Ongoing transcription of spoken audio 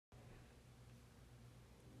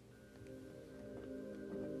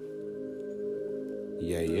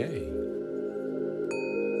Yay, yay.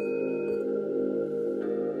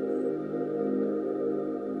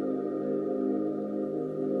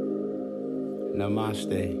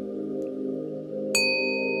 Namaste.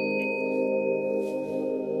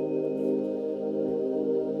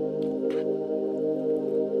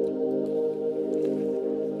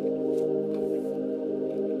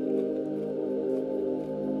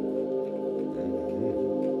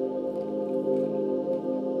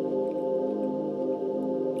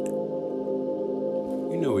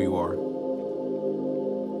 You know who you are.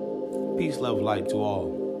 Peace, love, light to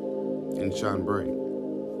all, and shine bright.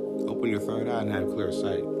 Open your third eye and have clear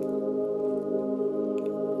sight.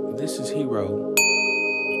 This is Hero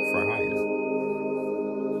for Hire.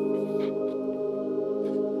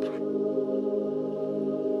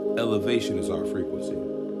 Elevation is our frequency.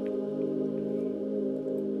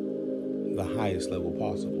 The highest level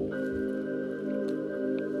possible.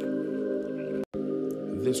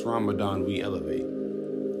 This Ramadan we elevate.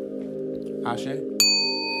 Ashe?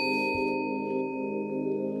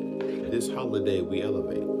 This holiday we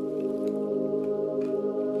elevate.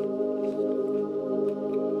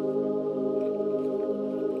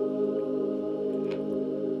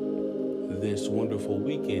 This wonderful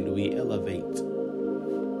weekend we elevate.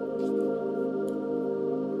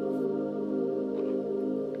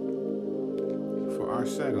 For our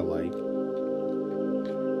satellite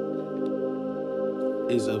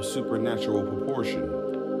is of supernatural proportion.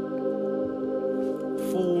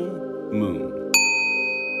 Full moon.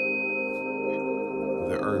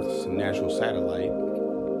 The Earth's natural satellite,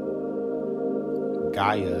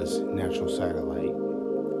 Gaia's natural satellite,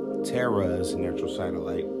 Terra's natural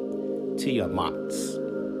satellite, Tiamat's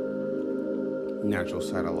natural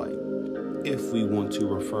satellite, if we want to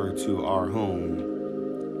refer to our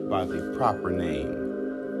home by the proper name,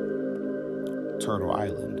 Turtle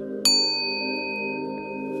Island,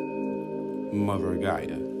 Mother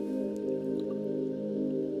Gaia,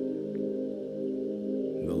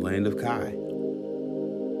 the land of Kai.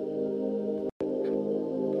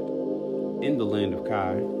 In the land of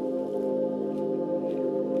Kai,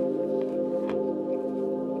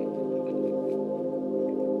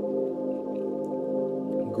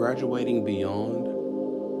 graduating beyond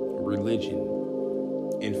religion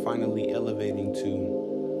and finally elevating to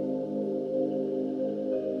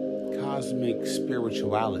cosmic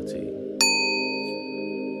spirituality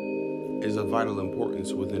is of vital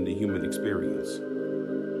importance within the human experience.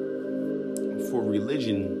 For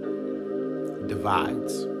religion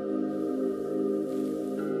divides.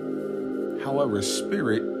 However,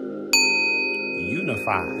 spirit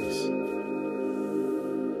unifies.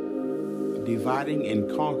 Dividing and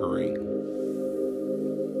conquering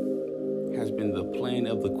has been the plan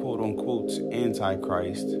of the quote-unquote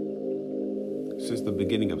Antichrist since the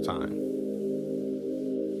beginning of time.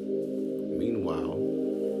 Meanwhile,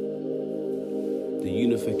 the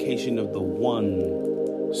unification of the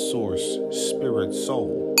one source, spirit,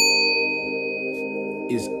 soul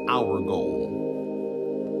is our goal.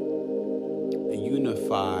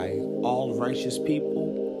 Unify all righteous people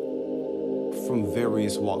from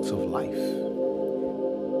various walks of life.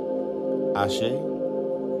 Ashe.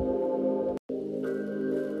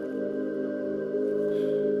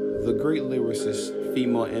 The great lyricist,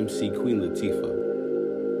 female MC Queen Latifah.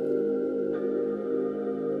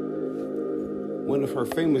 One of her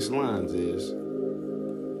famous lines is,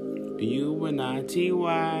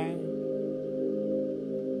 U-N-I-T-Y.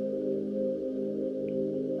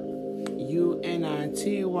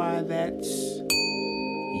 U-N-I-T-Y, that's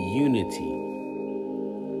unity.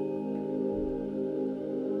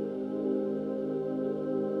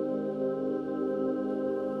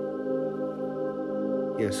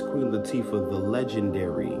 Yes, Queen Latifah, the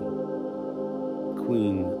legendary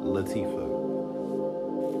Queen Latifah.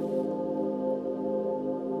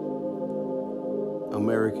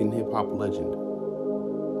 American hip-hop legend.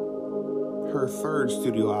 Her third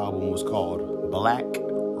studio album was called Black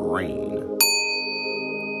Rain.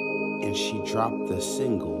 And she dropped the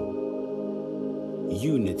single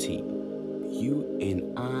Unity,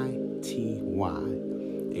 U-N-I-T-Y,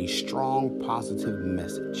 a strong positive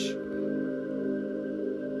message.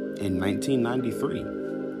 In 1993,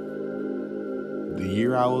 the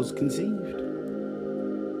year I was conceived,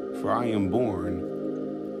 for I am born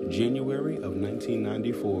January of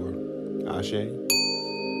 1994, Ashe.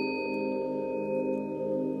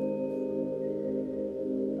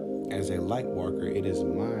 As a light worker, it is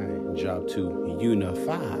my job to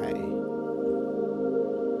unify.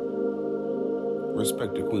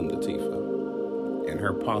 Respect to Queen Latifah and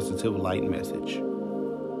her positive light message.